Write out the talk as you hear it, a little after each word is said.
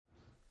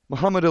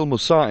Mohammed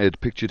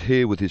al-Musa'id, pictured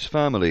here with his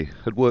family,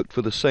 had worked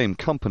for the same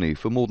company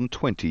for more than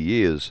 20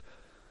 years.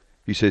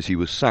 He says he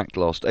was sacked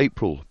last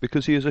April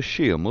because he is a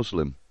Shia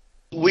Muslim.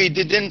 We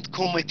didn't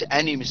commit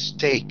any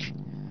mistake.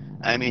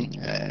 I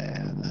mean,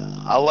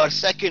 our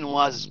second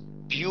was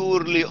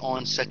purely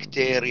on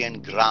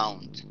sectarian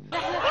ground.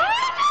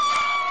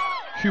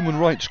 Human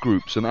rights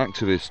groups and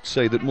activists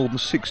say that more than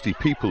 60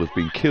 people have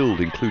been killed,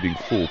 including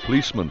 4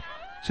 policemen,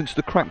 since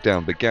the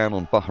crackdown began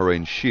on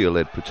Bahrain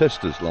Shia-led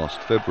protesters last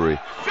February.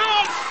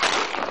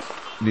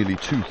 Nearly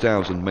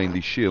 2,000 mainly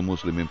Shia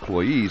Muslim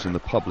employees in the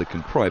public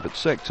and private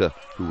sector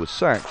who were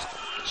sacked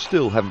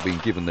still haven't been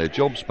given their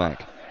jobs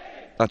back.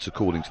 That's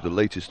according to the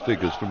latest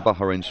figures from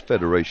Bahrain's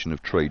Federation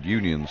of Trade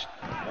Unions.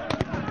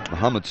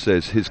 Mohammed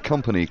says his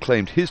company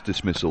claimed his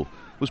dismissal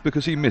was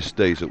because he missed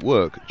days at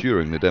work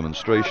during the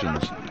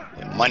demonstrations.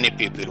 Many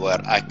people were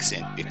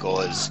absent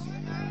because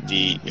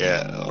the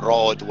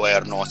roads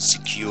were not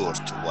secure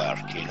to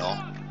work, you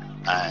know.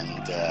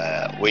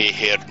 And we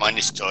heard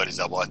many stories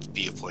about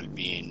people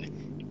being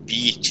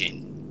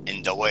beaten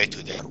in the way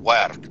to their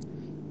work.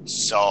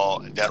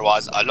 So there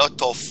was a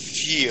lot of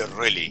fear,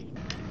 really.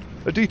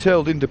 A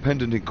detailed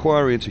independent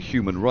inquiry into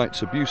human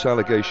rights abuse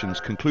allegations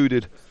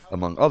concluded,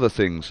 among other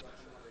things,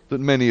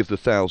 that many of the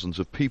thousands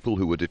of people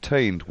who were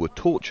detained were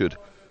tortured,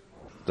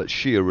 that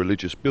Shia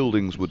religious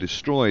buildings were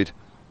destroyed,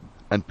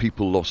 and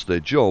people lost their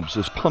jobs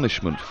as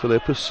punishment for their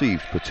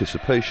perceived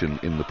participation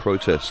in the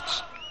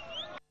protests.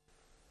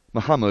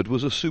 Mohammed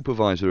was a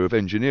supervisor of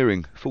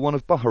engineering for one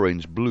of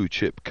Bahrain's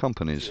blue-chip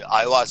companies.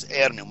 I was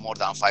earning more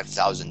than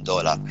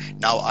 $5,000.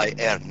 Now I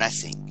earn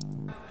nothing.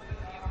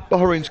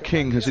 Bahrain's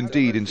king has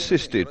indeed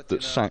insisted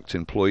that sacked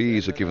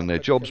employees are given their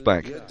jobs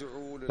back,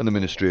 and the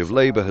Ministry of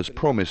Labour has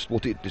promised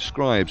what it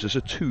describes as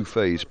a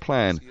 2-phase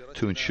plan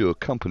to ensure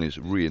companies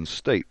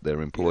reinstate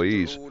their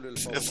employees.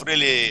 If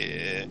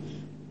really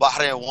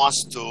Bahrain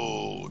wants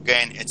to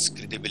gain its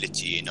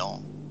credibility, you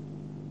know,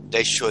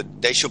 they should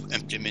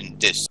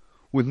implement this.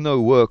 With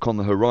no work on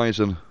the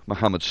horizon,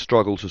 Mohammed's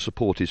struggle to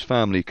support his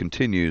family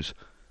continues,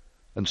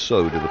 and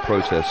so do the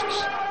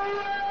protests.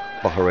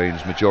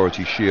 Bahrain's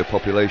majority Shia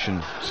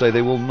population say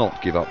they will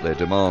not give up their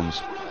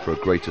demands for a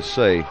greater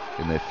say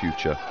in their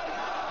future.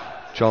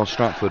 Charles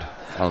Stratford,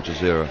 Al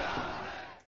Jazeera.